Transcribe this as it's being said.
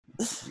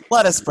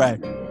Let us pray.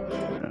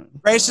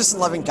 Gracious and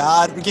loving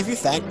God, we give you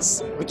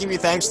thanks. We give you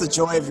thanks for the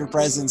joy of your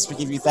presence. We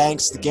give you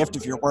thanks for the gift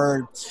of your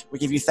word. We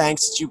give you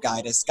thanks that you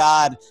guide us.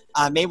 God,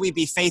 may we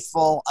be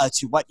faithful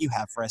to what you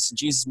have for us. In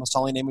Jesus' most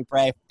holy name we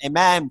pray.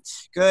 Amen.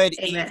 Good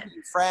evening,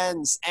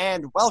 friends,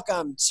 and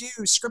welcome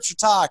to Scripture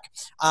Talk,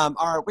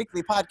 our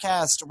weekly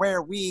podcast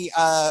where we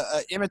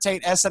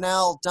imitate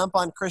SNL, dump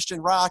on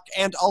Christian rock,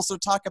 and also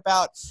talk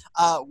about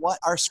what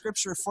our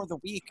scripture for the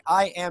week.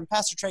 I am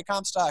Pastor Trey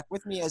Comstock.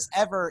 With me as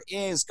ever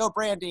is Go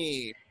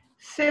Brandy.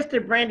 Sister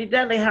Brandy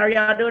Dudley, how are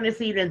y'all doing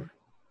this evening?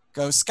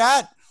 Go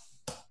Scott.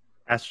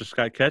 Pastor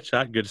Scott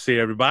Ketchuk. Good to see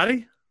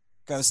everybody.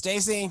 Go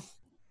Stacy.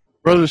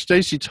 Brother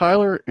Stacy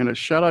Tyler, and a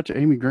shout out to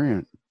Amy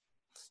Grant.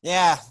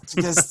 Yeah,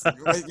 because,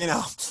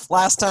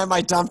 last time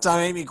I dumped on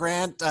Amy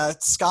Grant,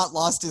 Scott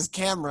lost his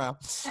camera.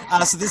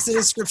 So this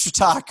is Scripture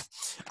Talk,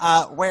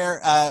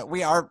 where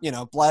we are,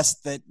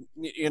 blessed that,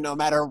 no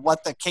matter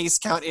what the case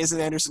count is in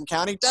Anderson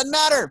County, doesn't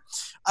matter,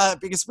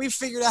 because we've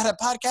figured out a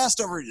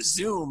podcast over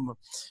Zoom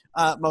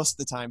most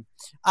of the time.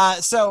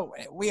 So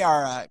we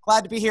are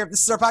glad to be here.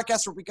 This is our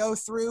podcast where we go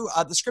through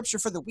the Scripture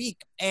for the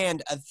week,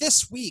 and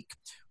this week,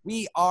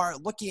 we are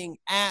looking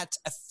at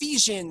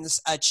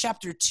Ephesians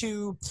chapter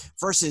 2,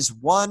 verses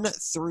 1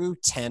 through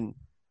 10.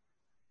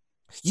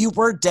 You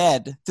were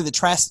dead through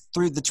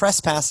the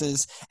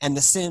trespasses and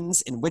the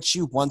sins in which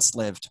you once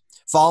lived,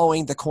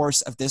 following the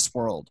course of this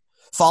world,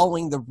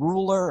 following the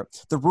ruler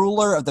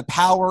of the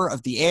power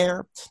of the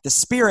air, the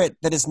spirit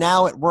that is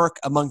now at work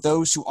among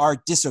those who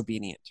are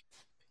disobedient.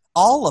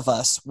 All of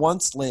us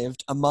once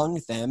lived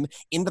among them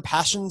in the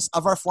passions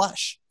of our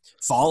flesh,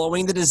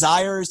 following the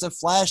desires of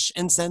flesh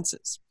and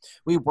senses.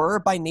 We were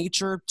by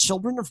nature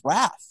children of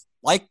wrath,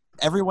 like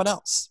everyone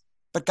else.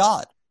 But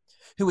God,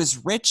 who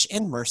is rich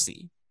in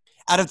mercy,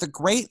 out of the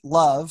great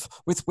love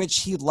with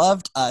which he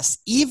loved us,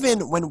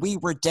 even when we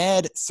were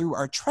dead through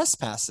our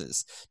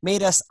trespasses,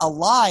 made us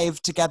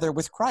alive together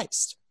with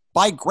Christ.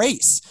 By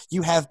grace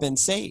you have been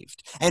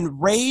saved,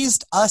 and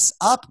raised us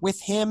up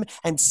with him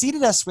and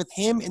seated us with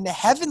him in the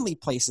heavenly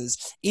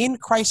places in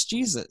Christ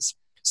Jesus,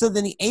 so that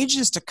in the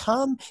ages to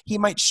come he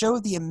might show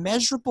the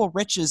immeasurable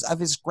riches of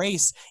his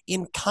grace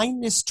in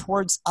kindness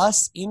towards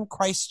us in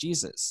Christ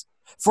Jesus.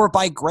 For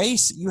by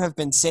grace you have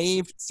been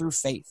saved through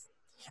faith.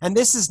 And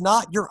this is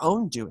not your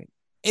own doing.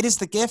 It is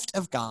the gift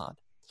of God,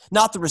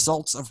 not the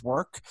results of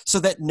work,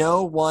 so that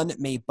no one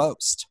may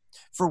boast.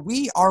 For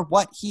we are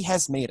what he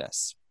has made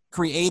us,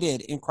 created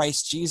in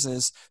Christ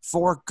Jesus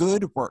for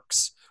good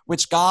works,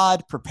 which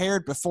God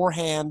prepared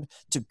beforehand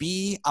to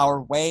be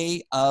our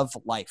way of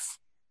life.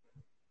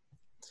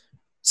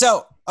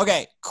 So,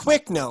 okay,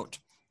 quick note.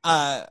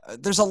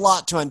 There's a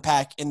lot to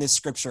unpack in this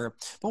scripture,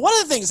 but one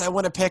of the things I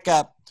want to pick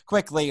up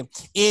quickly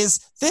is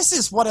this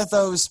is one of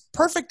those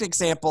perfect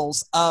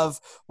examples of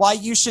why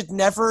you should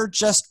never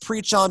just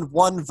preach on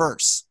one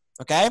verse,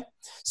 okay?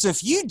 So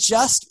if you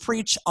just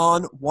preach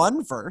on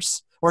one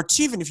verse, or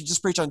even if you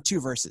just preach on two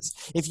verses,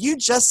 if you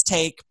just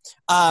take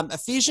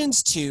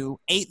Ephesians 2,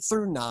 8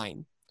 through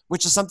 9,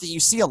 which is something you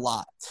see a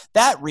lot.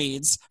 That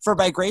reads, for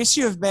by grace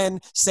you have been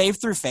saved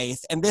through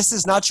faith, and this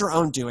is not your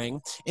own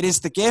doing. It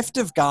is the gift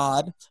of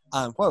God.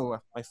 Whoa,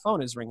 my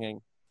phone is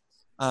ringing.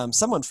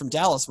 Someone from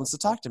Dallas wants to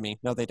talk to me.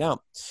 No, they don't.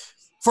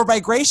 For by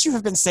grace you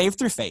have been saved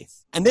through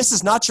faith, and this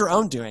is not your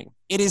own doing.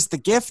 It is the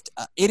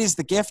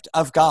gift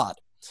of God,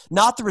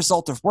 not the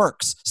result of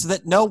works, so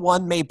that no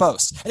one may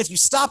boast. And if you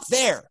stop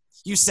there,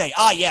 you say,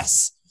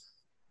 yes.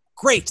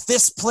 Great,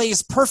 this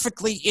plays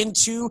perfectly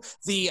into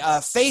the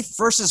faith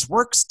versus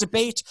works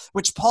debate,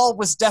 which Paul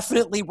was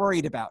definitely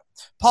worried about.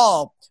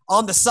 Paul,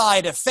 on the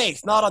side of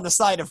faith, not on the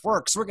side of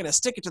works. We're going to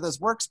stick it to those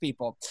works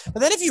people. But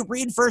then if you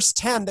read verse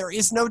 10, there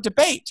is no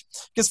debate,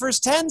 because verse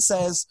 10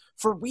 says,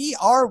 for we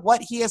are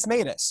what he has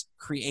made us,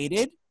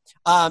 created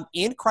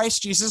in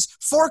Christ Jesus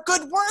for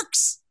good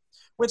works,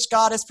 which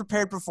God has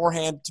prepared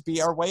beforehand to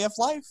be our way of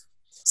life.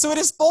 So it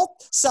is both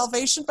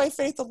salvation by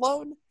faith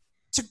alone,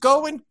 to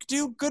go and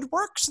do good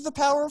works to the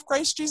power of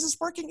Christ Jesus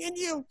working in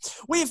you.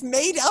 We have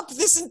made up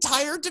this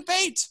entire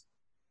debate.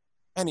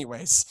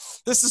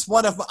 Anyways,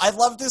 I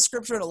love this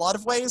scripture in a lot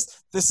of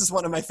ways. This is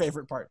one of my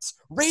favorite parts.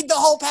 Read the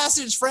whole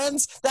passage,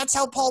 friends. That's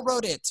how Paul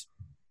wrote it.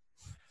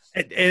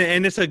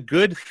 And it's a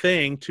good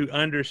thing to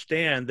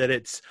understand that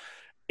it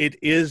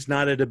is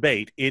not a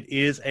debate. It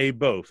is a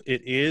both.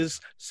 It is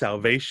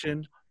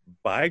salvation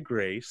by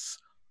grace,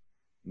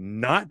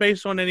 not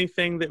based on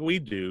anything that we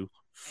do,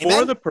 for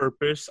Amen. the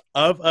purpose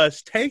of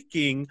us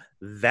taking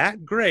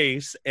that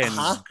grace and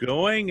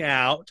going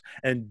out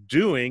and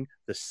doing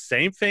the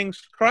same things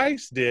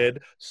Christ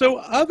did so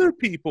other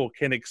people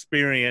can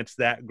experience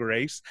that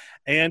grace.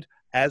 And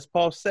as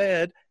Paul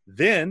said,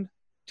 then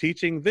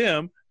teaching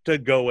them to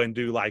go and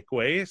do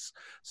likewise,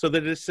 so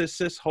that it's just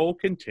this whole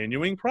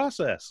continuing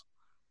process.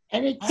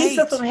 And it keeps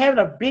us from having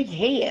a big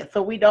head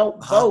so we don't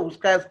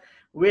boast, because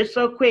we're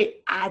so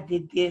quick. I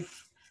did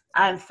this.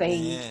 I'm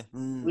saved.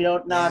 We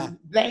don't know.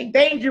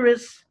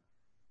 Dangerous.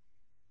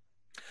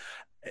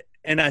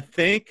 And I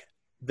think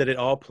that it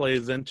all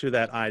plays into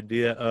that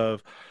idea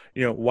of,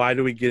 why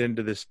do we get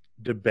into this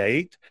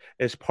debate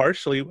is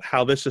partially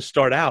how this has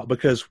started out,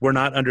 because we're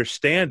not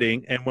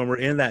understanding. And when we're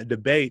in that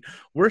debate,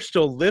 we're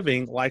still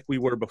living like we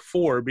were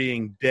before,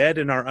 being dead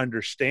in our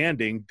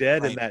understanding,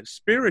 dead in that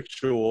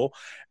spiritual,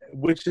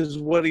 which is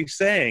what he's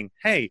saying.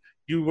 Hey,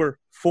 you were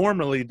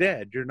formerly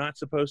dead. You're not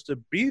supposed to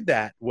be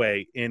that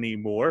way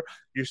anymore.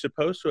 You're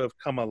supposed to have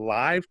come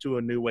alive to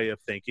a new way of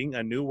thinking,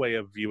 a new way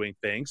of viewing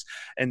things.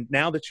 And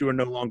now that you are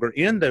no longer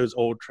in those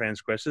old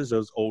transgressions,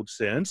 those old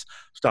sins,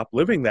 stop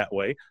living that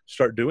way.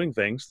 Start doing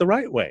things the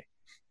right way.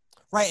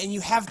 Right, and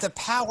you have the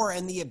power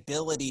and the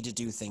ability to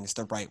do things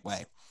the right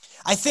way.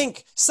 I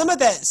think some of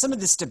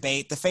this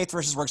debate, the faith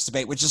versus works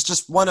debate, which is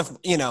just one of,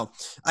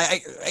 I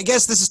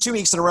guess this is 2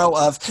 weeks in a row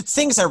of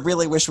things I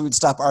really wish we would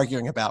stop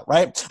arguing about,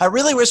 right? I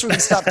really wish we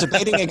would stop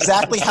debating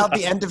exactly how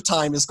the end of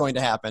time is going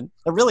to happen.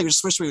 I really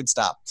just wish we would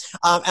stop.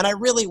 And I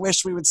really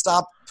wish we would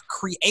stop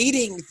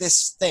creating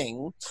this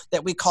thing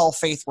that we call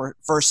faith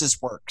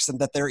versus works, and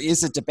that there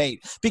is a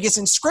debate. Because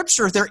in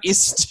Scripture, there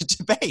isn't a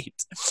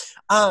debate.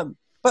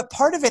 But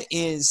part of it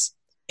is,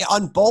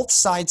 on both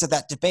sides of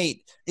that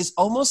debate, is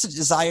almost a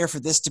desire for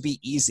this to be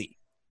easy,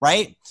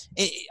 right?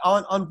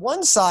 On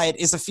one side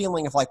is a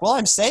feeling of like, well,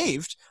 I'm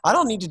saved. I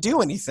don't need to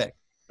do anything.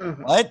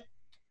 Mm-hmm.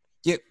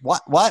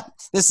 What?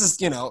 This is,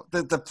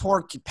 the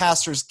poor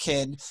pastor's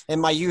kid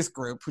in my youth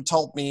group who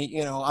told me,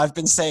 I've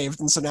been saved,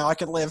 and so now I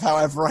can live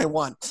however I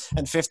want.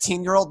 And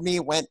 15-year-old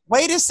me went,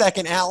 wait a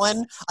second,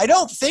 Alan, I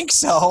don't think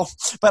so,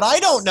 but I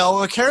don't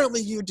know.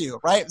 Apparently you do,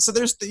 right? So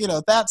there's,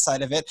 that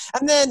side of it.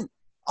 And then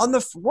on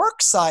the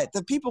work side,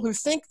 the people who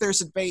think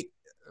there's a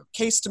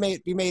case to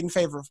be made in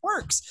favor of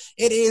works,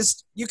 it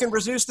is, you can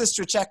reduce this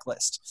to a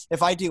checklist.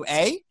 If I do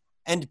A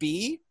and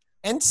B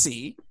and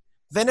C,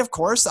 then of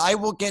course I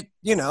will get,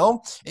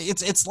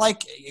 it's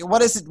like,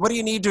 what is it? What do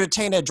you need to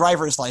obtain a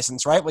driver's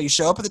license, right? Well, you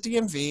show up at the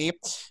DMV,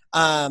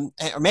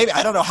 or maybe,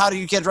 I don't know, how do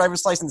you get a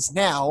driver's license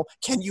now?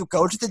 Can you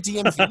go to the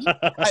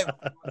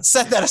DMV?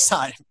 Set that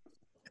aside.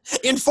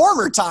 In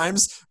former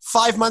times,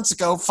 5 months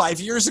ago, 5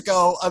 years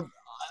ago,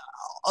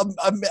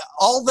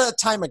 all the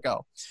time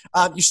ago,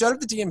 you showed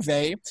up at the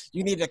DMV.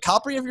 You needed a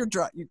copy of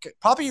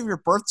your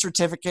birth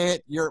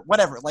certificate, your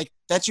whatever, like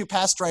that you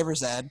passed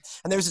driver's ed,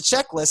 and there's a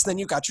checklist. Then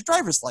you got your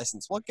driver's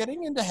license. Well,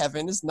 getting into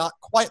heaven is not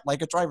quite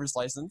like a driver's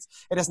license.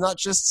 It is not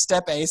just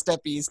step A,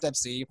 step B, step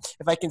C.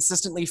 If I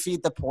consistently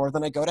feed the poor,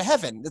 then I go to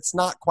heaven. It's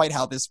not quite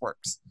how this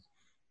works.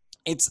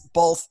 It's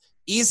both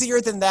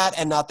easier than that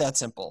and not that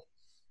simple.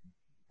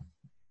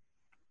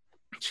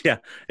 Yeah,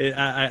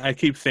 I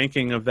keep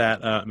thinking of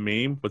that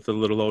meme with the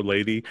little old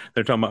lady.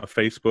 They're talking about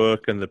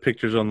Facebook and the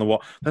pictures on the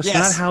wall. That's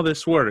not how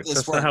this works.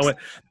 That's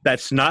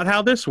not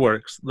how this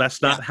works.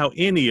 That's not how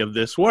any of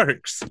this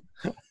works.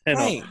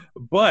 Right.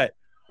 But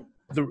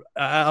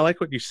I like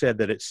what you said,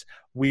 that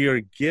we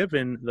are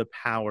given the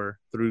power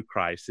through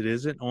Christ. It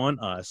isn't on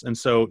us. And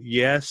so,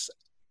 yes,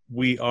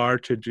 we are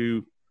to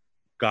do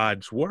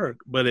God's work,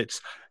 but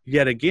it's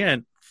yet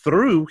again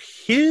through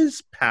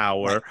his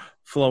power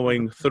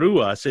flowing through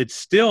us. It's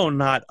still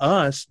not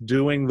us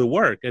doing the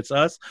work. It's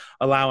us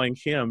allowing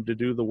him to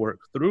do the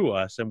work through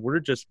us. And we're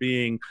just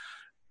being,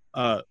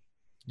 the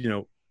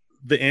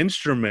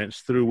instruments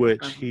through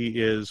which he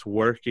is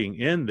working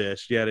in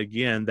this, yet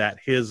again, that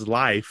his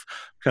life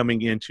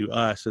coming into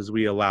us as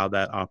we allow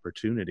that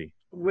opportunity.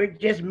 We're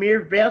just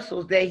mere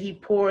vessels that he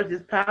pours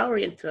his power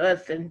into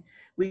us, and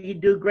we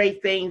do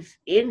great things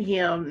in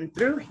him and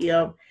through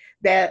him.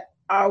 That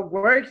our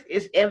works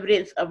is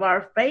evidence of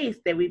our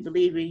faith, that we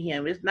believe in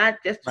him. It's not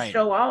just to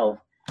show off.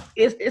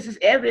 It's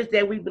evidence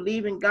that we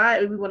believe in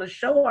God, and we want to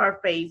show our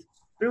faith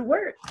through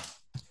work.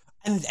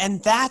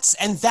 And that's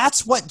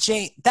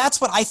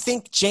what I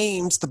think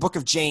James, the book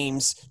of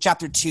James,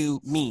 chapter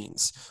 2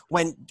 means.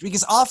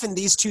 Because often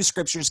these two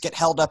scriptures get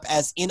held up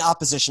as in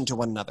opposition to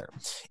one another.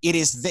 It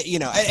is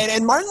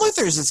and Martin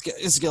Luther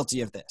is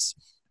guilty of this,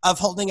 of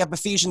holding up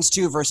Ephesians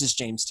 2 versus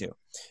James 2.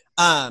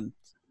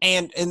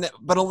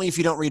 But only if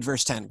you don't read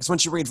verse 10, because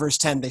once you read verse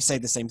 10, they say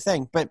the same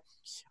thing. But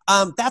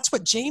that's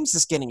what James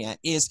is getting at,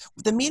 is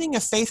the meaning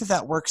of faith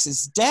without works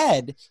is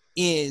dead,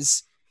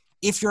 is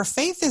if your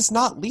faith is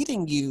not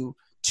leading you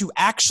to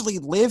actually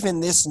live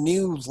in this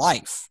new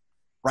life,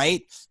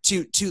 right?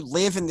 To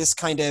live in this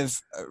kind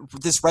of,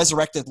 this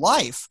resurrected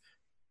life,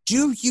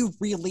 do you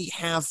really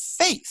have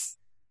faith?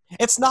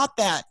 It's not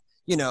that,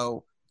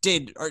 do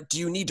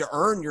you need to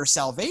earn your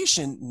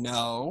salvation?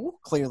 No,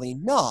 clearly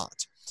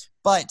not.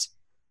 But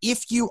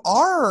if you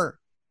are,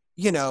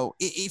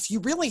 if you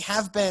really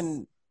have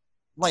been,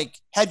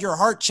 had your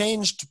heart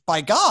changed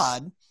by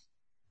God,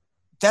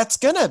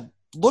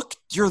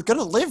 you're going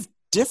to live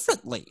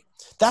differently.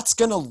 That's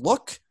going to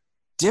look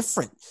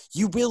different.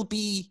 You will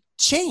be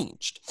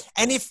changed.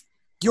 And if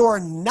you're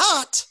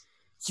not,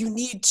 you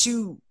need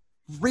to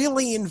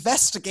really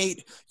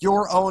investigate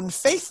your own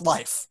faith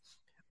life,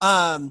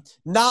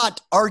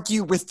 not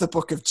argue with the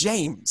book of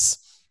James.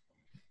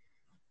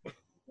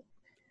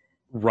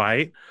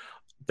 Right.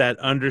 That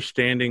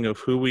understanding of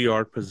who we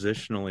are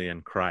positionally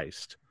in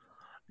Christ.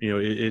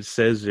 It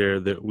says there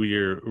that we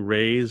are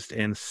raised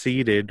and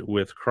seated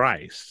with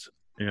Christ.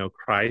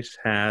 Christ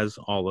has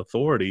all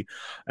authority,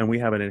 and we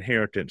have an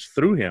inheritance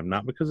through him,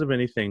 not because of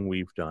anything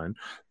we've done,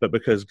 but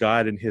because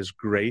God in his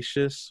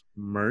gracious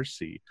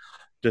mercy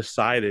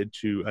decided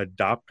to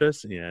adopt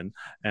us in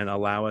and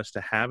allow us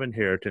to have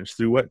inheritance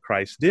through what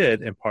Christ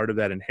did. And part of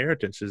that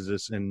inheritance is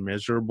this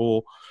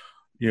immeasurable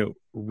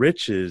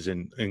riches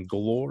and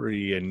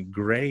glory and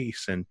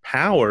grace and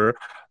power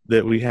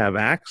that we have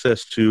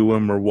access to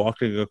when we're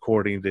walking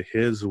according to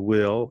his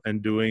will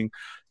and doing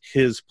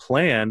his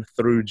plan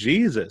through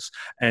Jesus.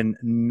 And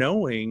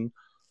knowing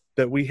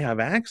that we have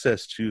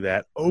access to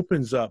that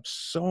opens up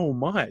so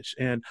much.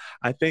 And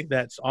I think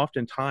that's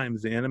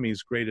oftentimes the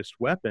enemy's greatest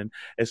weapon,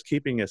 is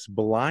keeping us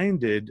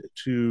blinded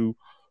to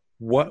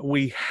what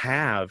we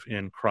have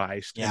in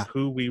Christ and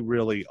who we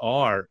really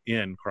are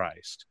in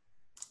Christ.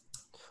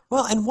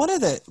 Well, and one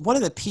of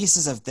the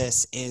pieces of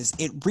this is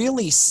it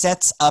really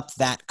sets up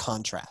that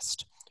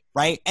contrast,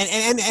 right?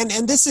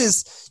 And this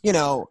is,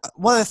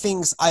 one of the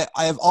things I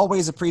have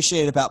always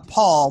appreciated about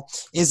Paul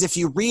is if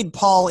you read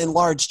Paul in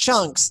large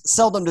chunks,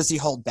 seldom does he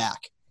hold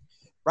back,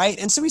 right?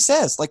 And so he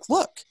says,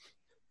 look,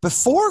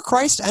 before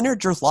Christ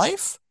entered your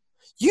life,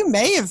 you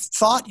may have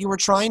thought you were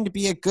trying to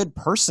be a good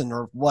person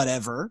or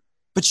whatever,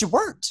 but you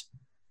weren't.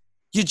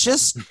 You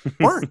just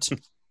weren't.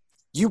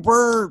 You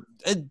were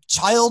a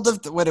child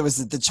of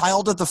the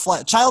child of the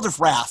flesh, child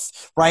of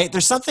wrath, right?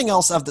 There's something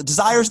else of the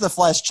desires of the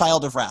flesh,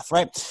 child of wrath,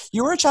 right?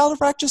 You were a child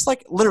of wrath, just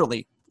like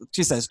literally,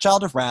 she says,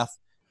 child of wrath,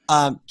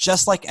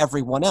 just like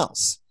everyone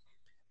else.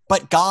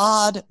 But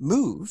God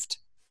moved.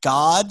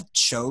 God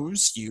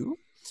chose you.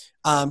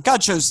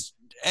 God chose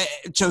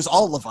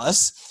all of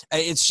us.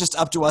 It's just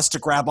up to us to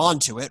grab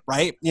onto it,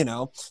 right?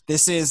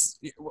 This is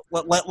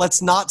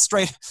let's not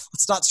stray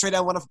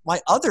down one of my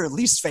other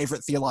least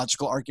favorite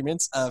theological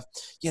arguments of,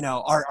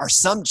 are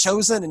some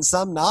chosen and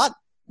some not?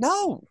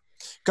 No.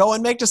 Go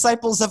and make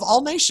disciples of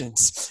all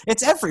nations.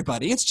 It's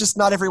everybody. It's just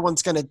not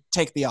everyone's going to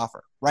take the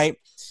offer, right?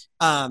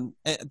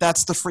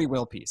 That's the free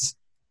will piece.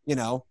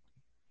 You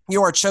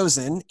are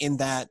chosen in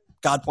that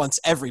God wants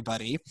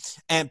everybody,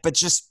 but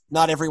just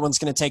not everyone's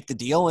going to take the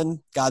deal, and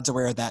God's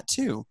aware of that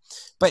too.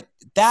 But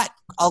that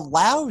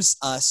allows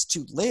us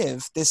to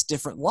live this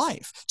different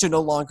life, to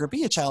no longer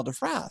be a child of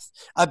wrath,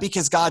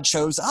 because God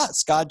chose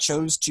us. God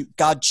chose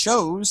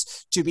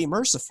to be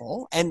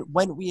merciful, and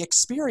when we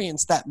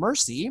experience that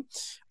mercy,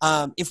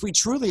 if we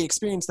truly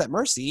experience that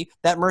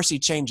mercy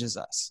changes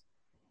us.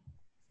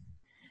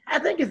 I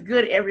think it's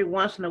good every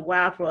once in a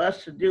while for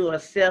us to do a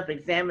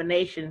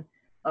self-examination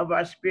of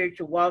our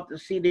spiritual walk, to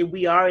see that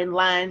we are in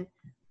line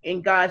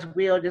in God's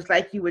will, just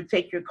like you would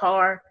take your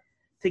car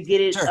to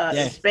get it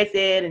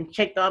inspected and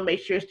checked on,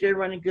 make sure it's still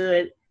running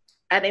good.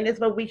 I think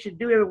that's what we should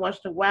do every once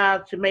in a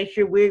while to make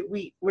sure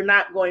we're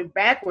not going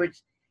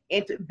backwards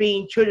into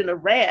being children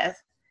of wrath.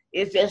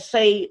 Is just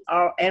say,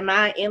 am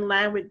I in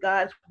line with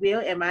God's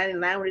will? Am I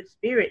in line with His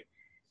Spirit?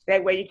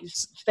 That way you can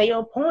stay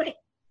on point.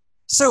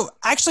 So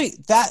actually,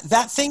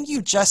 that thing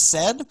you just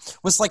said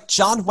was like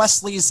John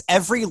Wesley's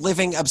every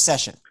living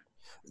obsession.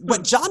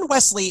 What John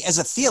Wesley, as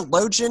a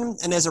theologian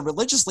and as a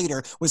religious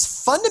leader, was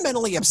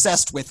fundamentally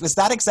obsessed with was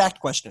that exact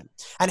question,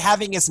 and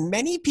having as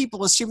many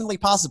people as humanly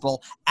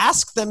possible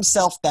ask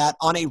themselves that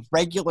on a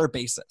regular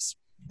basis.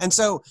 And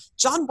so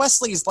John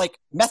Wesley's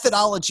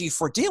methodology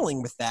for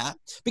dealing with that,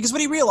 because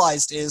what he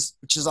realized is,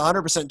 which is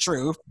 100%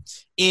 true,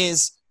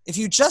 is if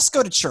you just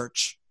go to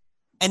church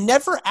and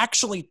never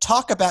actually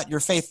talk about your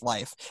faith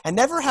life, and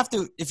never have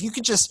to, if you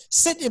could just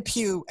sit in a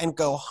pew and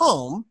go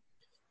home,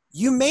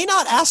 you may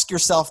not ask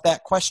yourself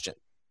that question.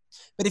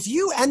 But if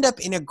you end up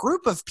in a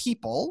group of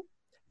people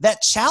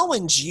that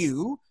challenge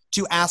you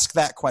to ask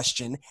that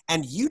question,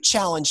 and you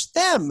challenge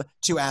them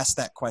to ask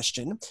that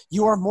question,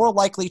 you are more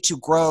likely to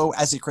grow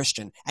as a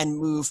Christian and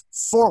move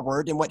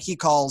forward in what he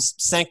calls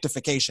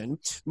sanctification,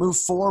 move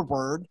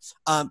forward,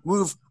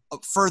 move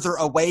further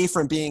away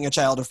from being a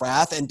child of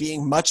wrath and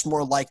being much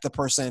more like the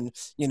person,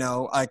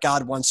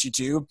 God wants you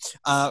to,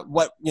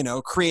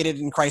 created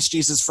in Christ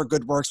Jesus for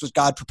good works, which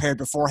God prepared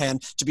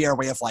beforehand to be our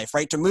way of life,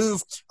 right? To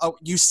move,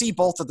 you see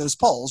both of those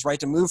poles, right?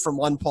 To move from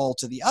one pole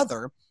to the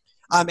other.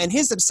 And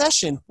his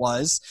obsession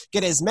was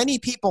get as many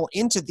people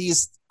into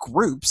these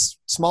groups,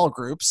 small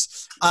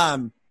groups,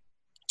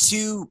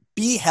 to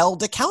be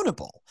held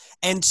accountable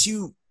and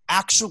to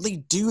actually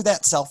do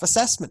that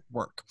self-assessment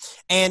work.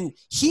 And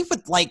he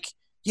would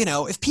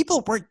if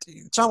people weren't,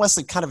 John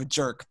Wesley, kind of a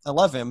jerk, I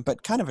love him,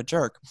 but kind of a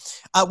jerk,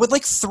 would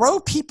throw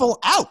people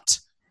out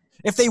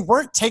if they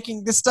weren't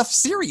taking this stuff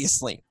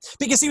seriously,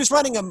 because he was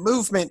running a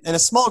movement and a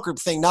small group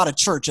thing, not a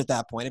church at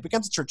that point. It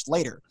becomes a church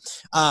later.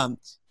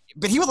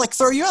 But he would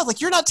throw you out,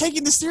 you're not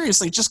taking this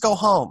seriously, just go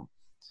home.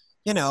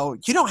 You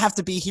don't have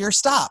to be here,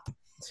 stop.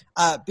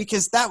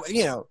 Because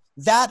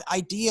that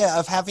idea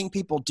of having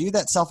people do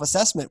that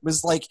self-assessment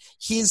was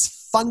his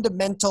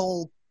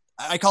fundamental,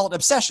 I call it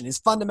obsession, his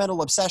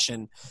fundamental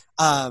obsession.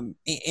 And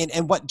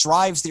what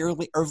drives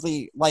the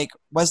early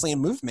Wesleyan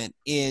movement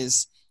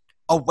is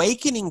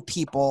awakening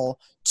people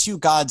to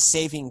God's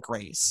saving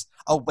grace,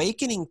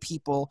 awakening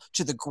people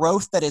to the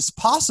growth that is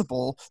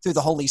possible through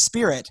the Holy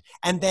Spirit,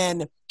 and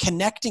then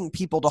connecting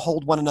people to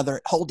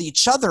hold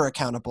each other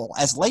accountable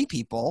as lay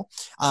people,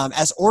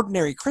 as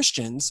ordinary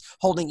Christians,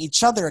 holding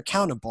each other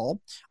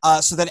accountable,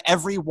 so that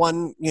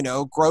everyone,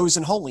 grows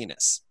in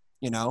holiness,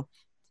 he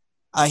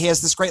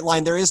has this great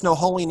line, there is no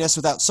holiness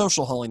without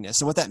social holiness.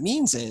 And what that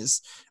means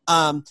is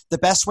the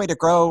best way to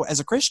grow as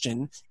a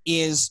Christian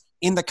is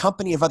in the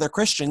company of other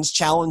Christians,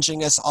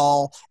 challenging us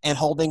all and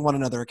holding one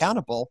another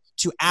accountable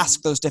to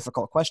ask those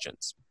difficult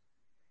questions.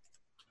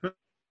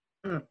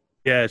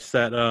 Yeah, it's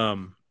that,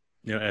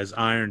 as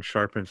iron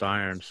sharpens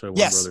iron, so one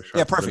yes. brother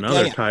sharpens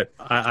another type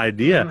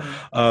idea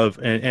of,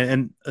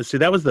 and see,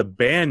 that was the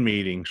band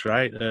meetings,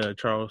 right?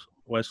 Charles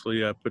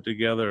Wesley put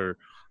together.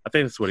 I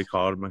think that's what he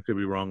called them. I could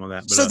be wrong on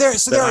that. But,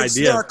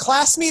 there are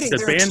class meetings.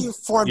 There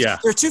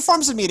are two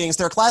forms of meetings.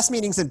 There are class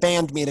meetings and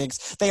band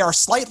meetings. They are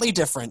slightly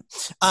different.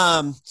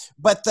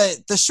 But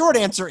the short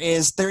answer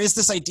is there is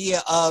this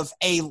idea of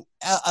a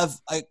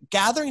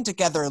gathering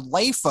together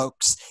lay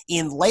folks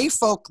in lay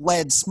folk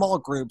led small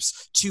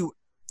groups to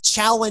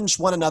challenge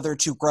one another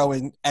to grow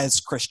as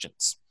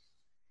Christians.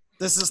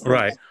 This is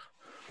right.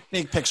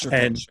 Big picture.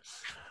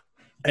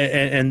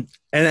 And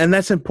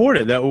that's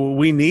important. That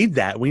we need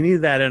that. We need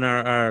that in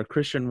our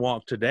Christian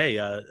walk today.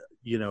 As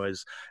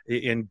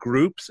in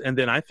groups, and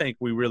then I think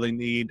we really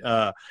need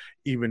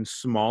even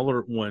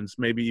smaller ones,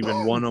 maybe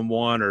even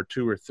one-on-one or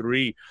two or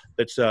three.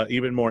 That's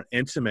even more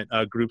intimate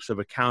groups of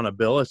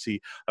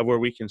accountability, of where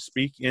we can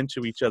speak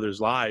into each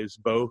other's lives,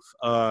 both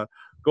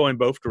going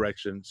both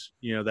directions.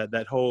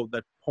 That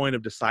point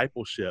of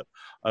discipleship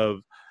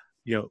of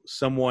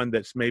someone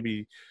that's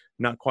maybe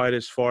not quite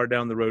as far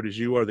down the road as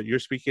you are, that you're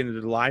speaking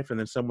into life, and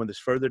then someone that's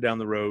further down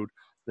the road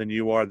than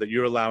you are, that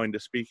you're allowing to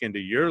speak into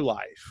your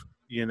life,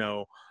 in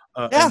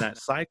that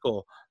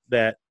cycle.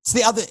 That it's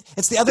the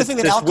other thing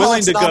that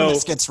Alcoholics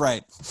Anonymous gets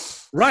right.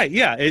 Right.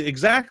 Yeah,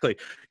 exactly.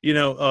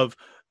 Of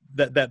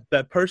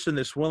that person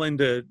that's willing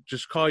to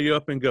just call you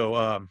up and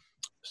go,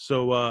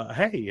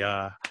 hey,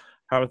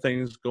 how are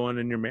things going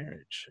in your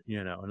marriage?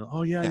 And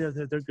oh yeah,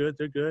 they're good.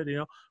 They're good.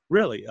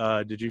 Really,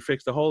 did you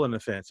fix the hole in the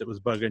fence that was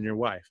bugging your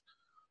wife?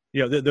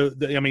 Getting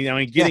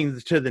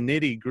to the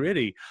nitty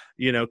gritty,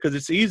 because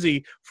it's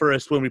easy for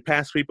us when we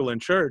pass people in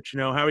church,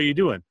 how are you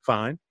doing?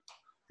 Fine.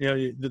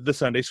 The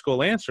Sunday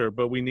school answer,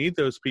 but we need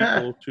those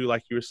people to,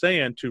 like you were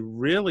saying, to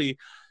really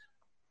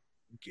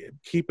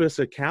keep us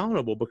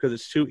accountable, because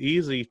it's too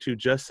easy to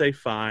just say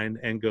fine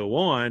and go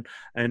on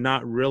and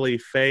not really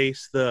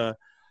face the,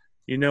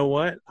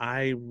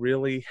 I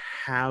really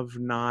have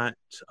not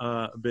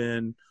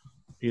been,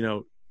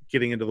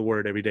 getting into the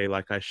word every day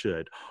like I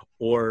should.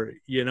 Or,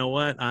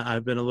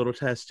 I've been a little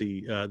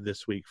testy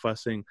this week,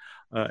 fussing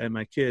at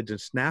my kids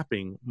and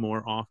snapping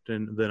more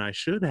often than I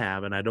should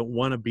have. And I don't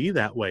want to be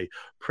that way.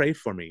 Pray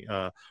for me.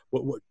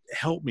 What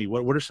help me?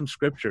 What are some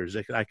scriptures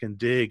that I can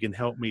dig and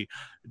help me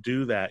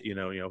do that?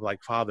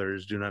 Like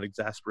fathers, do not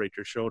exasperate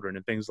your children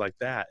and things like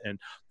that. And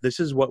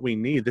this is what we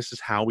need. This is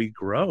how we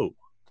grow.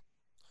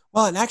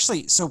 Well, and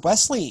actually, so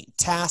Wesley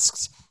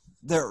tasked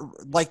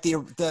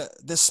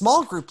the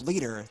small group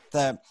leader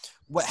had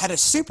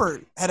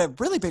a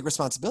really big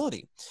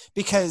responsibility,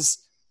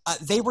 because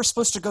they were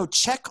supposed to go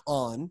check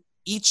on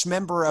each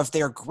member of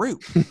their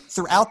group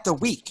throughout the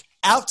week,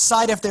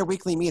 outside of their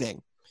weekly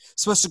meeting.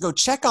 Supposed to go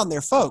check on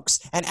their folks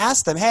and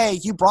ask them, hey,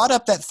 you brought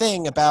up that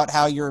thing about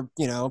how you're,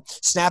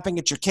 snapping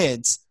at your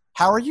kids.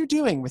 How are you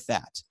doing with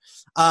that?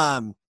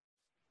 And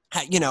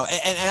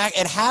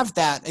have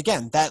that,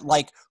 again, that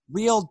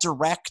real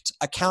direct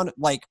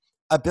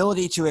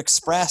ability to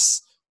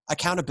express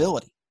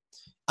accountability,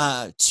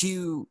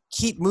 to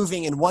keep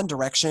moving in one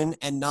direction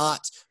and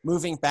not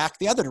moving back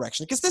the other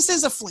direction. Because this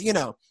is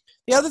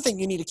the other thing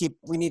we need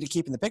to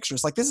keep in the picture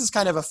is this is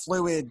kind of a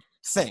fluid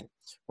thing,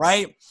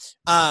 right?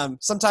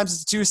 Sometimes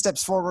it's 2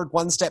 steps forward,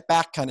 1 step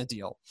back kind of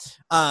deal.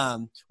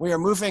 We are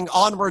moving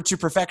onward to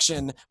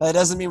perfection, but that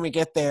doesn't mean we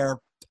get there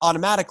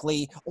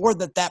automatically, or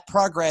that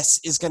progress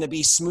is going to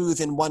be smooth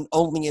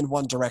only in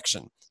one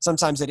direction.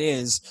 Sometimes it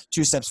is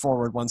 2 steps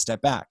forward, 1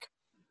 step back.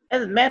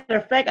 As a matter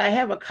of fact, I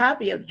have a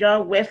copy of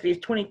John Wesley's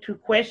 22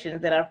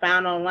 questions that I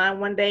found online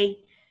one day,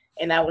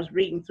 and I was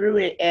reading through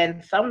it,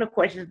 and some of the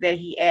questions that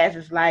he asks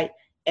is like,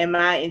 am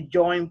I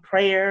enjoying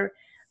prayer?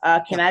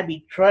 Can I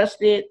be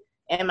trusted?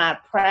 Am I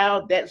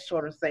proud? That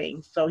sort of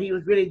thing. So he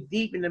was really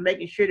deep into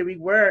making sure that we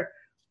were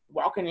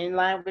walking in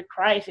line with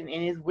Christ and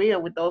in his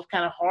will with those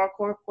kind of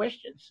hardcore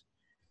questions.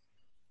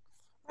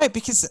 Right,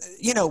 because,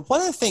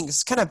 one of the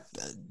things, kind of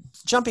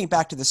jumping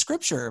back to the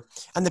scripture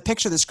and the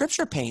picture the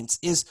scripture paints,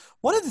 is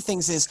one of the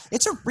things is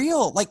it's a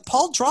real,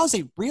 Paul draws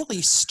a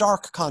really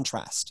stark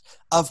contrast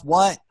of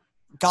what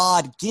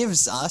God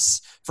gives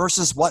us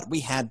versus what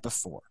we had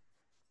before,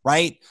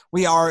 right?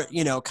 We are,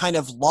 kind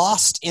of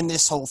lost in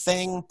this whole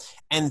thing,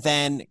 and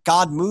then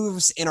God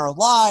moves in our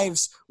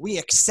lives. We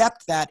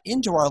accept that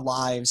into our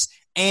lives,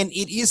 and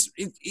it's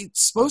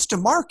supposed to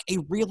mark a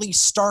really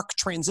stark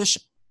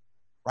transition.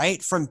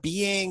 right? From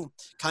being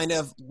kind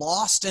of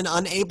lost and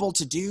unable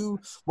to do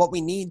what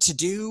we need to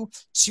do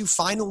to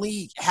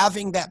finally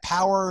having that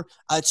power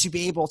to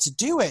be able to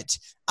do it.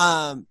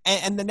 And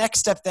the next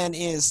step then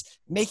is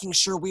making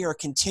sure we are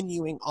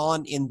continuing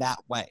on in that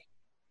way.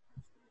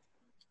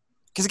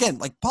 Because again,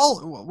 like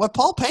what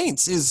Paul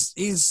paints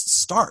is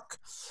stark.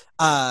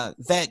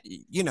 That,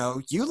 you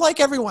know, you like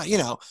everyone, you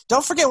know,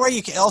 don't forget where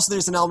you also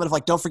there's an element of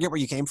like, don't forget where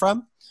you came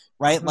from,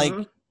 right? Mm-hmm.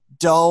 Like,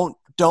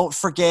 don't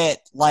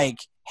forget, like,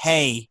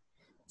 hey,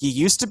 you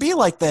used to be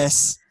like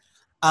this.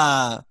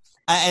 And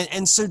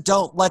so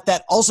don't let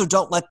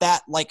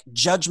that like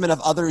judgment of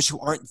others who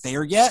aren't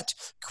there yet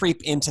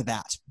creep into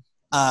that.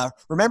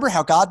 Remember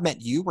how God met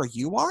you where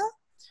you are?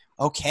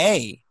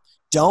 Okay.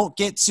 Don't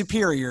get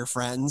superior,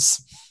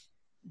 friends.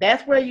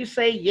 That's where you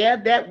say, yeah,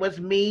 that was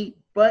me,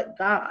 but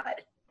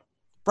God.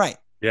 Right.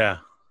 Yeah.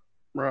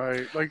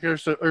 Right. Like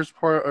there's a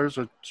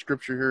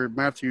scripture here,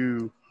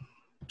 Matthew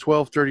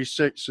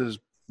 12:36 says,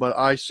 "But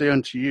I say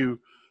unto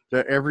you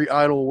that every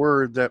idle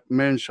word that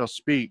men shall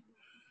speak,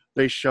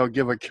 they shall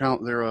give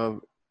account thereof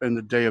in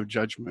the day of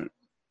judgment."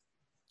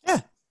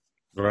 Yeah.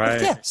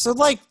 Right. Yeah. So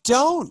like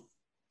don't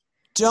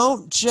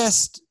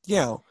just, you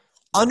know,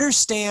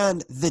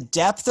 understand the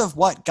depth of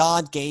what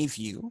God gave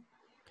you.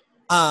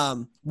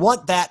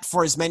 Want that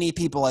for as many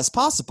people as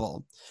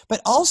possible,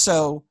 but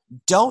also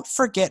don't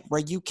forget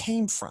where you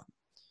came from.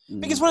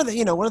 Because one of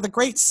the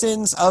great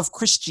sins of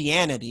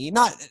Christianity,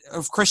 not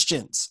of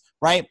Christians,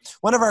 right?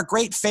 One of our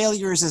great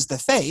failures as the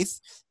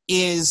faith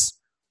is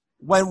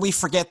when we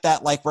forget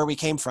that, like, where we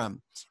came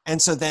from.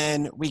 And so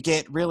then we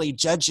get really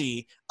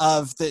judgy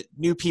of the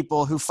new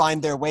people who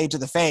find their way to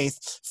the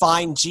faith,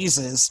 find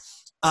Jesus.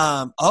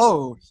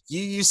 Oh,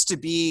 you used to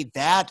be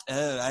that?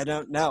 I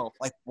don't know.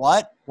 Like,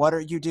 what? What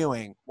are you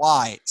doing?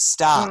 Why?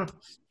 Stop.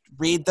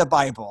 Read the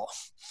Bible.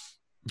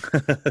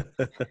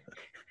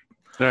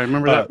 Yeah,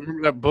 remember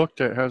that book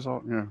that has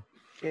all,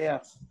 Yeah.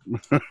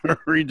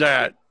 read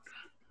that.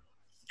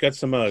 Got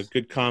some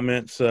good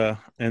comments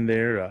in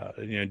there.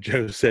 You know,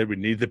 Joe said we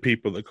need the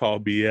people that call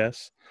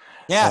BS.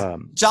 Yeah,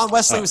 John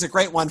Wesley was a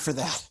great one for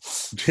that.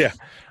 Yeah.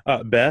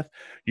 Beth,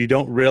 you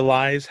don't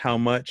realize how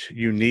much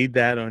you need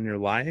that on your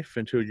life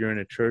until you're in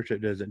a church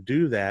that doesn't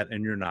do that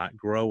and you're not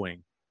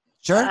growing.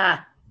 Sure. Yeah,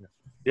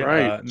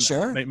 Right.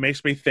 Sure. It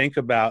makes me think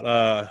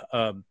about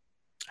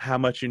how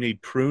much you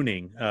need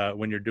pruning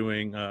when you're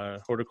doing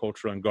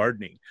horticulture and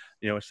gardening.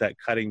 You know, it's that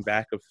cutting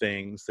back of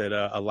things that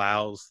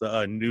allows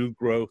the new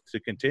growth to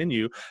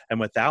continue. And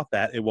without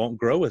that, it won't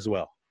grow as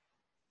well.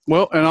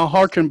 Well, and I'll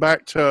harken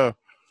back to,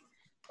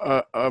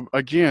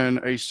 again,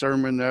 a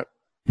sermon that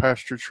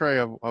Pastor Trey,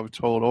 I've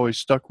told, always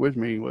stuck with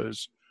me,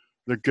 was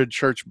the good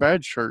church,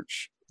 bad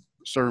church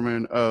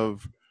sermon,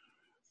 of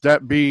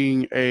that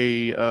being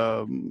a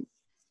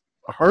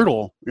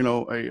hurdle, you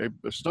know,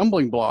 a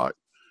stumbling block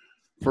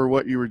for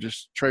what you were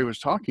just, Trey was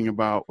talking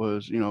about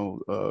was, you know,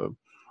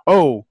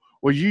 oh,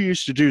 well, you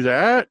used to do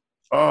that.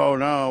 Oh,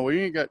 no,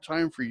 we ain't got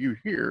time for you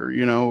here.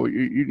 You know,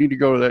 you need to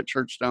go to that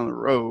church down the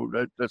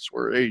road. That's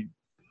where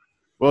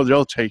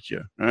they'll take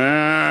you.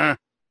 Yeah.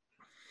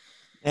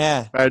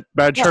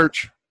 Bad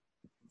church.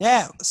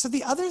 Yeah. So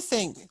the other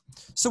thing,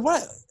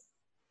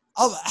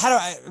 I'm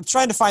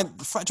trying to find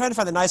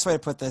the nice way to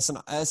put this, and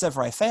as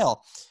ever I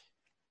fail.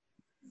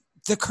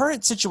 The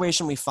current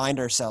situation we find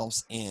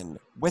ourselves in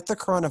with the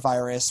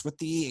coronavirus, with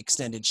the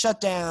extended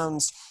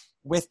shutdowns,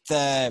 with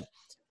the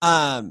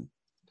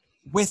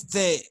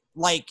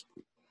like,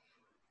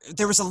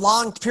 there was a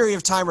long period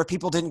of time where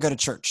people didn't go to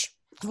church,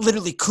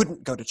 literally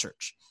couldn't go to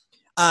church.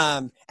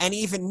 And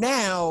even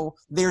now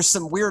there's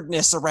some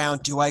weirdness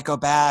around, do I go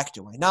back?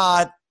 Do I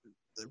not?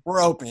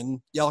 We're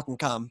open. Y'all can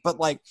come. But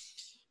like,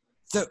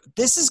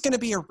 this is going to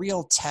be a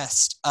real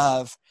test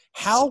of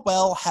how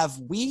well have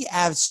we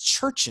as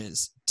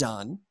churches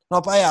done.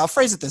 I'll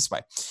phrase it this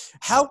way.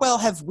 How well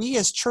have we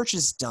as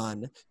churches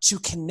done to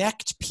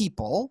connect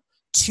people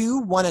to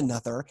one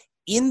another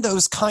in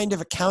those kind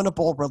of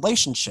accountable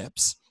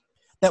relationships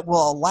that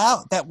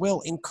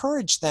will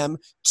encourage them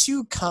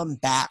to come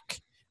back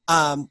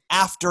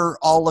after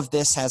all of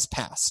this has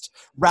passed,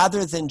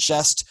 rather than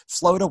just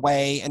float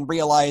away and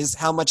realize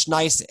how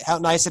nice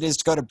it is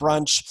to go to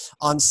brunch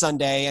on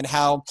Sunday and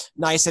how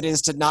nice it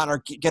is to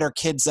not get our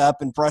kids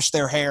up and brush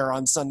their hair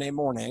on Sunday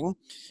morning,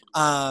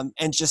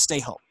 and just stay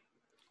home,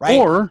 right?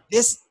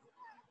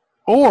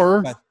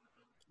 Or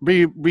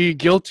be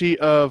guilty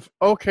of,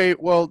 okay,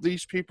 well,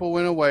 these people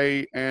went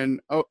away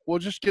and we'll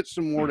just get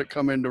some more to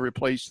come in to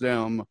replace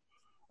them.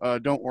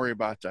 Don't worry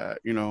about that.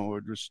 You know,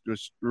 just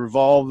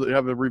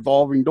have a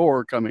revolving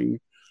door coming.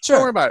 Sure.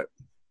 Don't worry about it.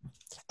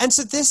 And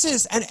so this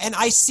is, and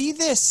I see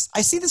this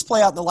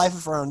play out in the life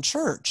of our own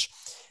church.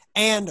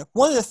 And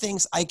one of the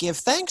things I give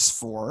thanks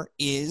for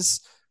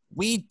is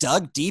we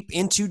dug deep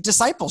into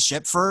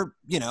discipleship for,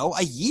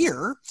 a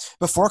year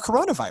before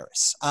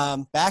coronavirus.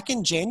 Back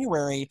in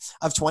January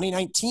of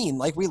 2019,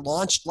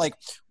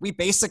 we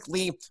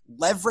basically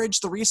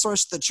leveraged the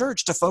resource of the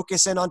church to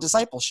focus in on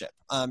discipleship,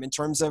 in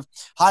terms of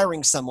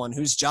hiring someone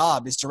whose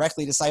job is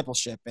directly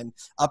discipleship and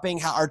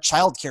upping our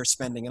childcare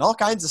spending and all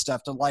kinds of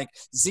stuff to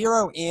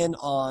zero in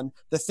on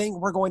the thing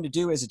we're going to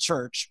do as a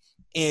church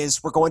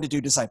is we're going to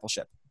do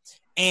discipleship.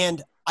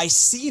 And I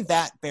see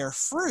that bear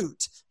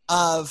fruit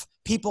of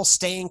people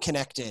staying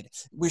connected.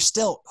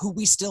 Who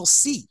we still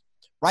see,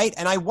 right?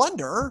 And I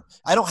wonder,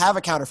 I don't have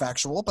a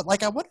counterfactual, but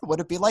I wonder what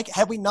it'd be like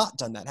had we not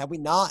done that, had we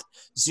not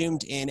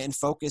zoomed in and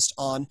focused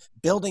on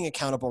building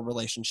accountable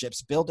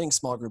relationships, building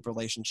small group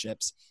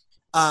relationships.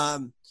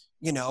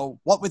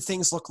 What would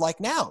things look like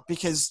now?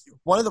 Because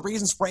one of the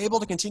reasons we're able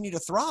to continue to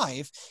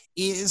thrive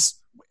is,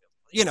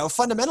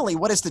 fundamentally,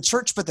 what is the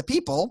church but the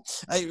people?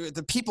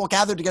 The people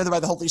gathered together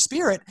by the Holy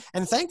Spirit.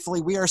 And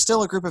thankfully, we are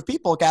still a group of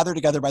people gathered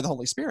together by the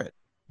Holy Spirit.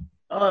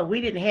 Oh, if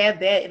we didn't have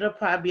that, it'll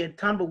probably be a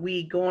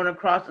tumbleweed going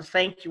across the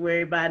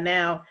sanctuary by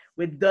now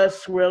with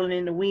dust swirling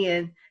in the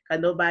wind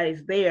because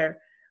nobody's there.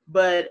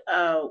 But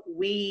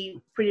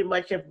we pretty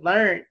much have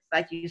learned,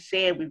 like you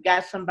said, we've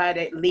got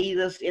somebody that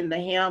leads us in the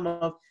helm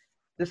of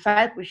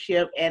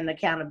discipleship and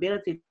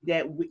accountability.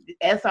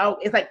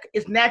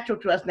 It's natural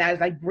to us now.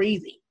 It's like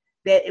breathing.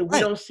 That if we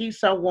don't see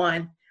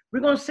someone, we're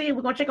going to see it.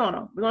 We're going to check on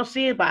them. We're going to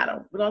see about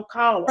them. We're going to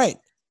call them. Right.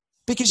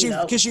 Because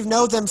you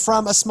know them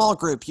from a small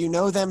group. You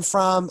know them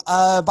from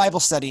a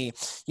Bible study,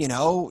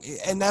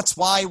 and that's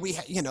why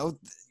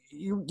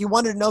you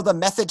wanted to know the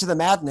method to the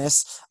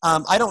madness.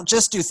 I don't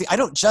just do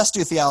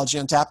Theology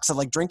Untapped because I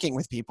like drinking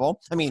with people.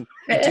 I mean,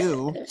 I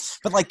do,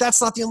 but that's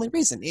not the only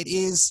reason. It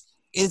is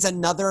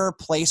another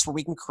place where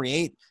we can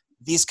create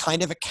these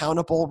kind of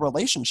accountable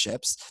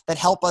relationships that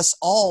help us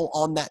all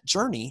on that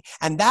journey.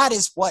 And that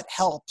is what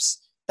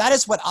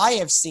I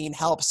have seen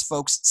helps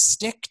folks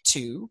stick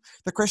to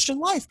the Christian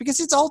life, because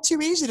it's all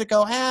too easy to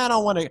go, I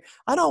don't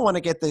want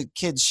to get the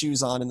kids'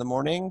 shoes on in the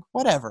morning,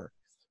 whatever.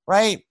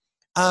 Right.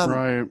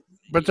 Right.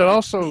 But that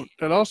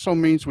also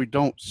means we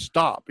don't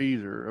stop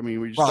either. I mean,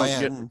 we just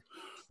don't get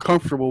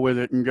comfortable with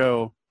it and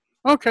go,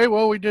 okay,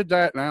 well, we did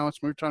that. Now it's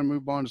time to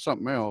move on to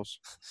something else.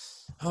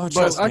 Oh,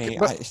 trust me.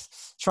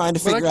 Trying to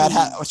figure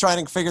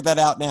that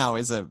out now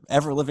is a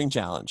ever living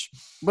challenge.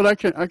 But I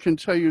can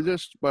tell you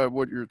this by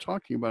what you're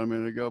talking about a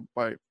minute ago,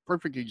 by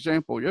perfect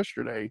example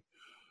yesterday.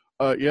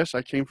 Yes,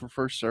 I came for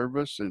first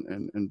service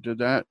and did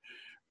that.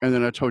 And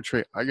then I told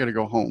Trey, I got to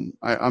go home.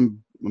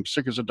 I'm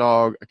sick as a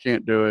dog. I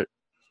can't do it.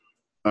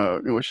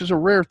 Which is a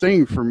rare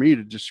thing for me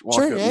to just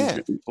walk up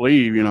and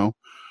leave,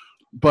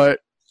 But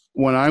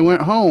when I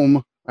went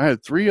home, I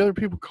had 3 other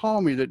people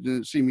call me that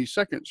didn't see me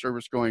second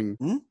service going,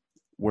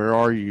 where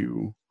are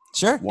you?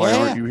 Sure. Why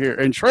aren't you here?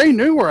 And Trey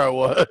knew where I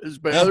was,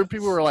 but other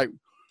people were like,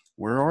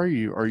 where are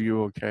you? Are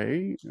you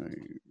okay?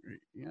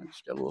 Yeah, I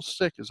just got a little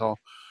sick is all.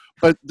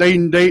 But they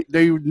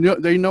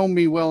know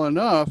me well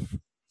enough.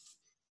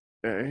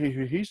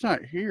 Hey, he's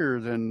not here,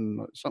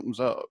 then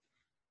something's up.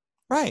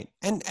 Right.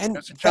 And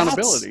that's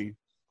accountability.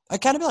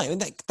 Accountability.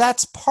 And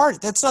that's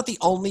not the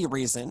only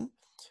reason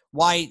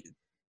why,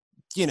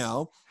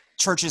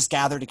 churches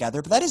gather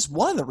together, but that is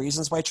one of the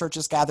reasons why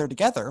churches gather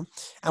together.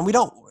 And we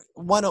don't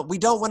want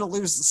to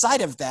lose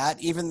sight of that,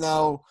 even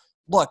though,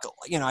 look,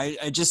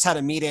 I just had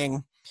a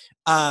meeting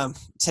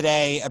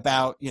today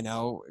about,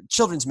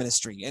 children's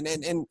ministry and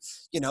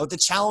the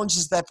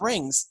challenges that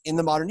brings in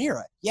the modern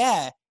era.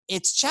 Yeah,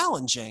 it's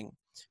challenging,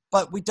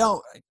 but we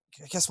don't,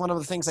 I guess one of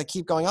the things I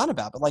keep going on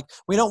about, but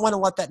we don't want to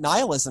let that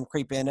nihilism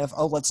creep in of,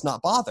 let's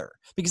not bother,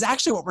 because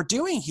actually what we're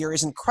doing here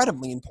is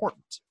incredibly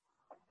important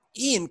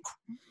in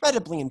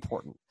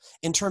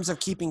terms of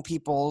keeping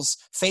people's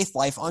faith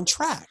life on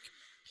track.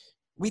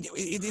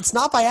 It's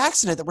not by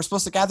accident that we're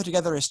supposed to gather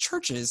together as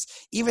churches,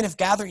 even if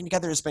gathering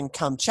together has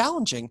become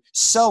challenging.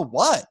 So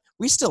what?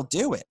 We still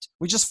do it.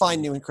 We just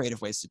find new and creative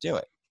ways to do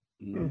it.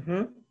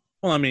 Mm-hmm.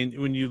 Well, I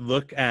mean, when you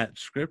look at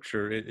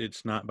Scripture,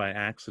 it's not by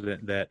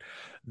accident that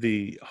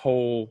the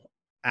whole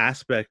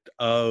aspect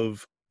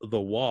of the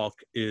walk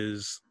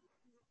is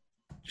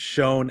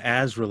shown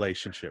as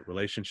relationship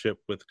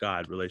with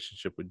God,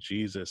 relationship with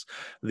Jesus.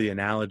 The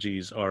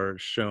analogies are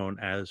shown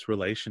as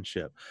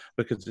relationship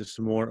because it's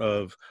more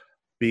of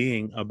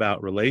being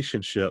about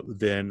relationship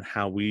than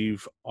how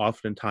we've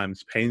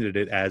oftentimes painted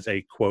it as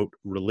a quote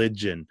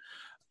religion,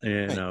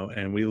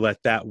 and we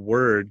let that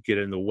word get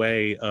in the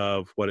way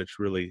of what it's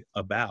really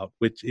about,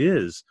 which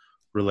is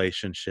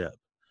relationship.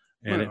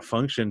 And it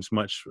functions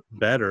much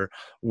better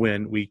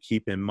when we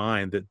keep in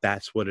mind that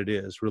that's what it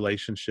is,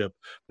 relationship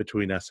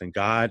between us and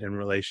God and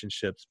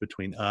relationships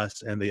between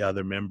us and the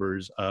other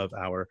members of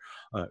our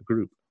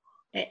group.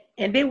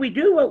 And then we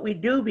do what we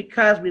do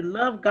because we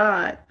love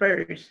God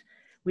first.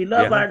 We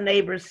love our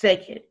neighbors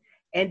second.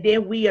 And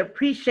then we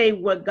appreciate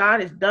what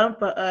God has done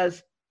for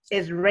us,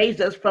 has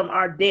raised us from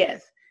our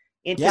death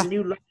into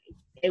new life.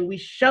 And we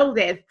show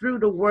that through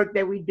the work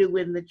that we do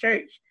in the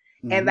church.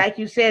 And like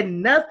you said,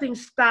 nothing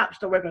stops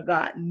the work of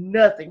God.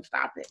 Nothing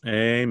stops it.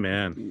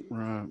 Amen.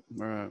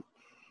 Right.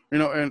 You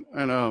know,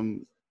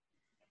 and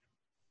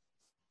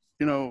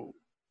you know,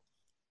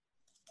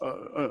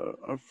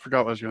 I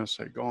forgot what I was going to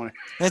say. Go on.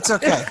 It's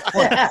okay.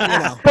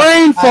 Look,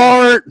 brain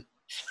fart.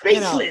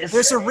 Speechless.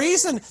 There's a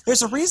reason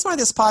why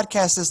this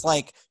podcast is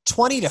like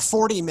 20 to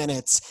 40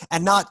 minutes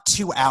and not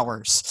 2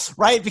 hours,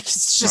 right? Because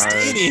it's just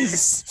it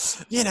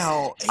is,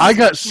 I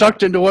got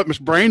sucked into what Miss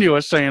Brandy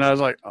was saying. I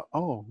was like,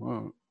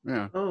 oh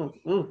yeah. Oh.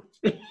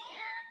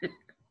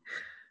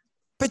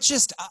 But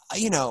just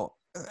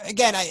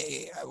again,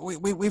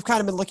 we've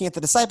kind of been looking at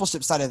the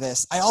discipleship side of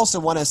this. I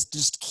also want us to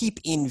just keep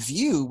in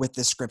view with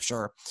this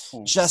scripture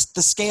just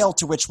the scale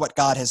to which what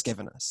God has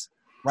given us.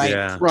 Right?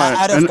 Yeah. Right.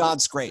 Out of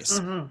God's grace.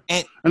 Mm-hmm.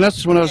 And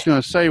that's what I was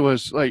going to say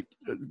was like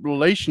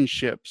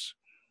relationships.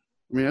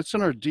 I mean, that's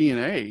in our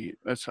DNA.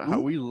 That's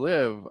how we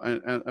live.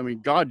 And I mean,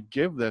 God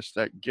gave us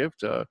that gift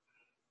to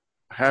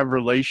have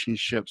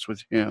relationships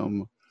with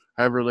Him,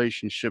 have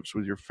relationships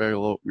with your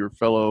fellow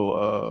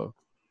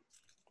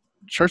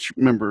church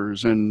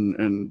members,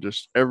 and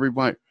just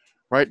everybody,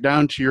 right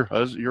down to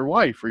your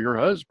wife or your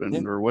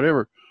husband or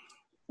whatever.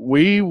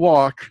 We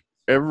walk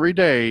every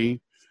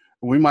day.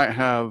 We might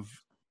have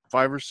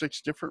 5 or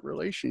 6 different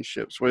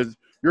relationships with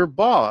your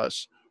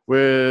boss,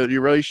 with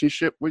your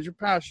relationship with your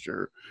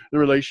pastor, the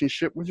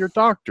relationship with your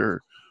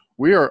doctor.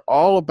 We are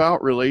all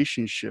about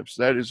relationships.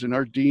 That is in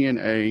our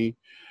DNA.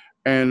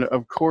 And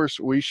of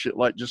course, we should,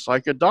 just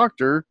like a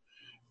doctor,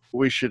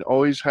 we should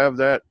always have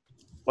that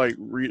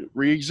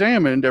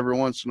re-examined every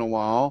once in a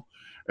while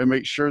and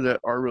make sure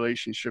that our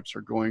relationships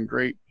are going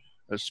great,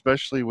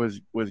 especially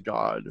with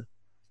God.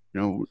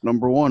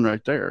 Number one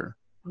right there.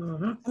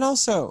 Mm-hmm. And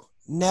also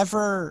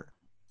never,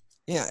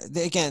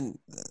 again,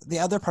 the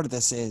other part of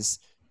this is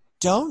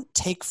don't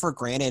take for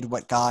granted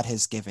what God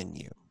has given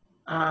you.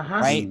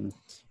 Right?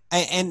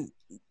 And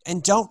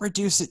don't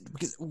reduce it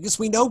because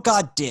we know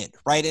God did,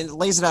 right? And it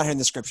lays it out here in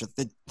the scripture,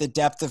 the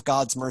depth of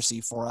God's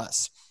mercy for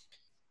us.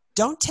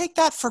 Don't take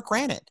that for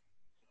granted.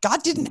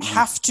 God didn't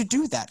have to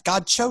do that.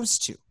 God chose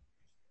to.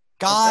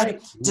 God,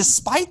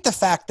 despite the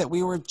fact that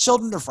we were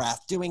children of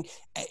wrath, doing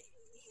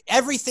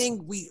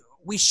everything we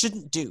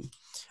shouldn't do,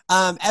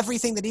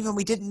 everything that even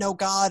we didn't know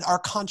God, our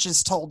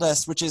conscience told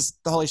us, which is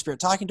the Holy Spirit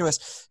talking to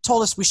us,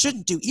 told us we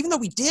shouldn't do, even though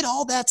we did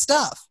all that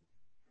stuff.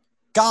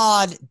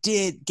 God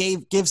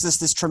gives us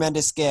this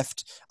tremendous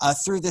gift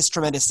through this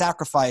tremendous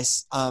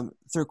sacrifice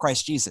through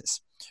Christ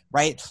Jesus,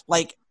 right?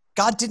 Like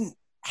God didn't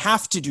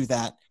have to do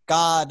that.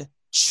 God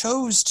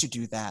chose to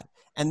do that.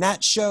 And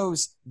that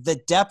shows the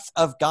depth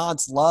of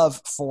God's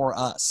love for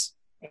us.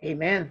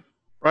 Amen.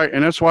 Right.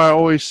 And that's why I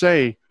always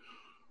say,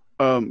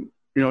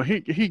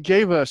 he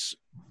gave us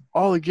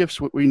all the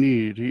gifts what we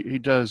need. He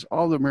does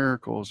all the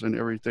miracles and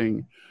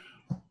everything.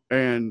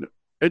 And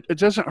it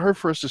doesn't hurt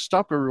for us to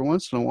stop every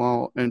once in a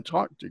while and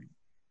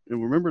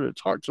remember to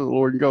talk to the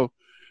Lord and go,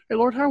 hey,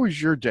 Lord, how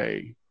was your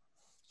day?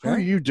 How are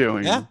you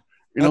doing? Yeah.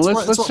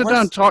 Let's sit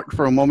down and talk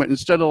for a moment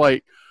instead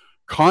of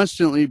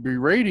constantly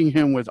berating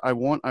him with I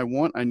want, I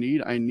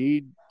need,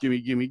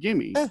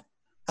 gimme. Yeah.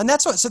 And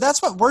that's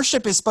what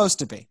worship is supposed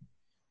to be,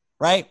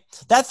 right?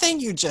 That thing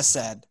you just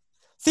said,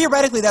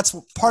 theoretically, that's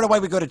part of why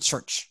we go to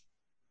church,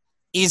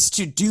 is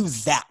to do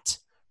that,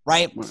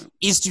 right?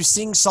 Is to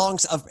sing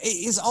songs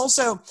is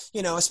also,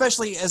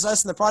 especially as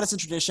us in the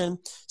Protestant tradition,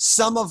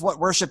 some of what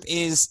worship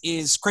is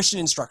Christian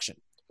instruction,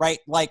 right?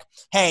 Like,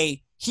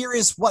 hey, here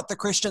is what the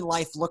Christian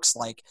life looks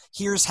like.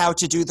 Here's how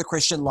to do the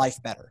Christian life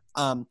better.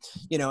 In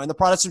the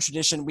Protestant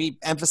tradition, we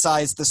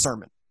emphasize the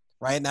sermon,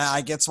 right?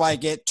 Now that's why I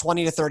get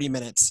 20 to 30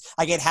 minutes.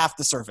 I get half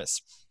the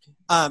service,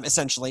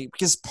 essentially,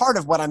 because part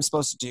of what I'm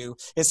supposed to do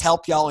is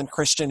help y'all in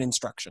Christian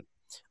instruction.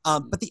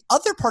 But the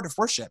other part of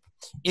worship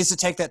is to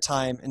take that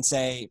time and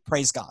say,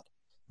 praise God.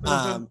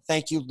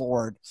 Thank you,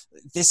 Lord.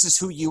 This is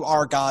who you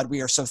are, God.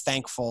 We are so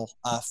thankful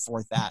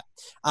for that.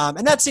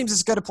 And that seems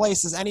as good a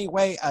place as any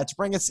way to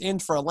bring us in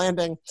for a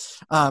landing.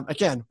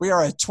 Again, we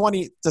are a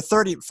 20 to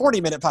 30,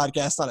 40-minute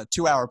podcast, not a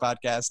 2-hour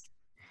podcast,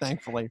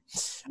 thankfully.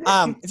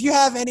 If you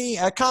have any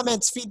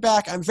comments,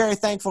 feedback, I'm very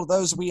thankful to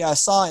those we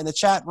saw in the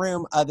chat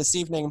room this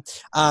evening.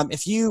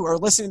 If you are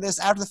listening to this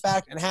after the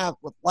fact and have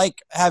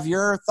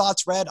your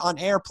thoughts read on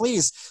air,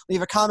 please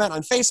leave a comment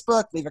on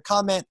Facebook, leave a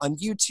comment on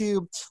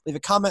YouTube, leave a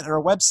comment on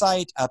our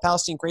website,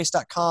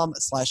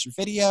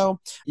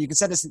 PalestineGrace.com/video. You can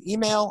send us an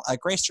email,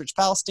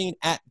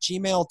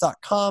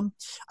 gracechurchpalestine@gmail.com.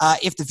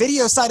 If the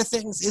video side of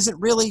things isn't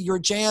really your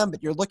jam,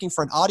 but you're looking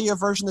for an audio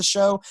version of the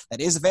show that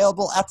is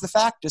available after the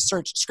fact, just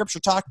search Scripture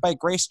Talk by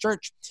Grace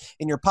Church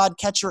in your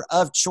podcatcher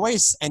of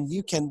choice, and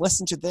you can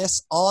listen to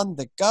this on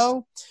the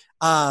go.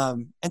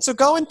 And so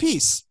go in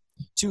peace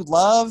to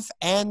love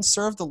and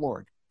serve the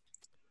Lord.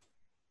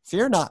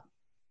 Fear not.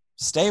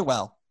 Stay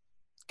well.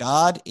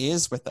 God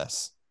is with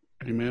us.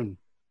 Amen.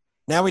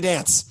 Now we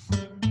dance.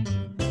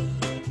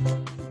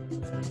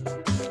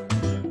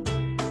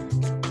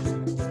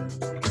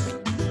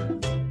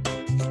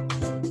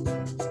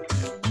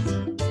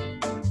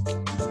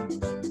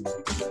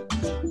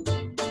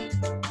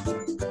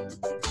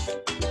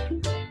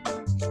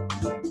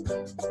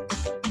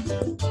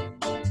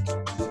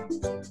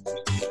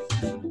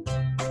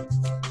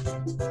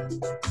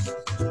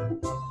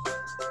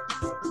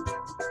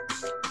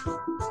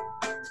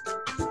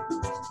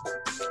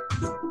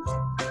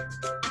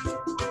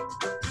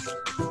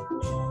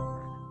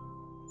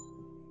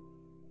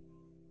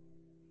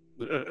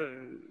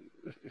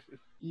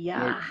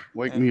 Yeah.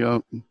 Wake me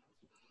up.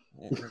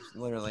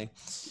 Literally.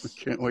 I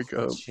can't wake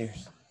up.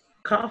 Cheers.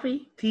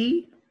 Coffee,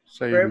 tea,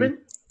 Save bourbon. me.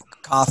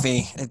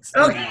 Coffee. It's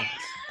Okay.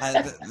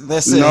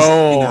 this is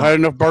No, had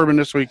enough bourbon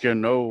this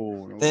weekend.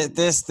 No.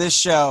 this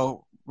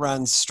show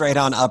runs straight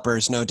on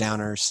uppers, no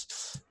downers.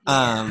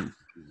 I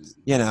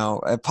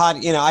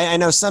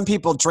know some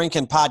people drink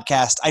and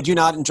podcast. I do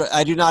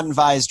not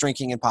advise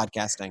drinking and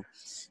podcasting.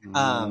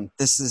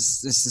 This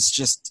is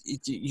just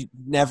you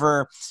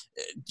never.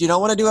 You don't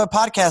want to do a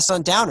podcast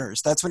on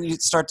downers. That's when you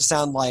start to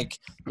sound like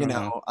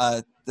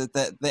the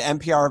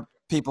NPR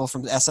people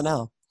from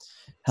SNL.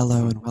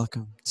 Hello and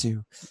welcome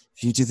to.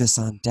 If you do this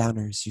on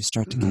downers, you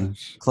start to get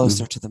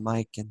closer to the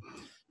mic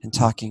and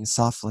talking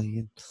softly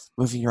and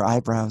moving your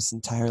eyebrows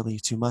entirely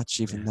too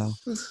much, even though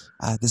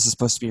this is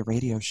supposed to be a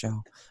radio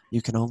show.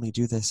 You can only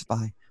do this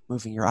by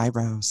moving your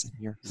eyebrows and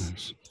your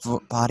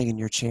body in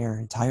your chair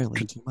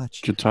entirely too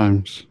much. Good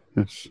times.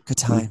 Yes. Good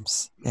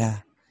times. Yeah.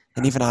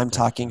 And even I'm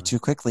talking too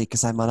quickly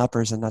because I'm on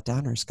uppers and not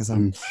downers because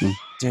I'm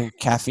doing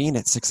caffeine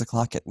at 6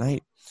 o'clock at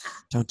night.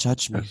 Don't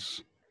judge me.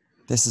 Yes.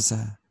 This is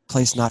a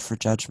place not for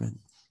judgment.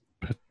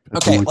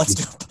 Okay, let's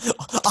do.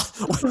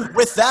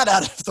 With that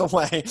out of the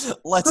way,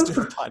 let's do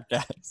the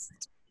podcast.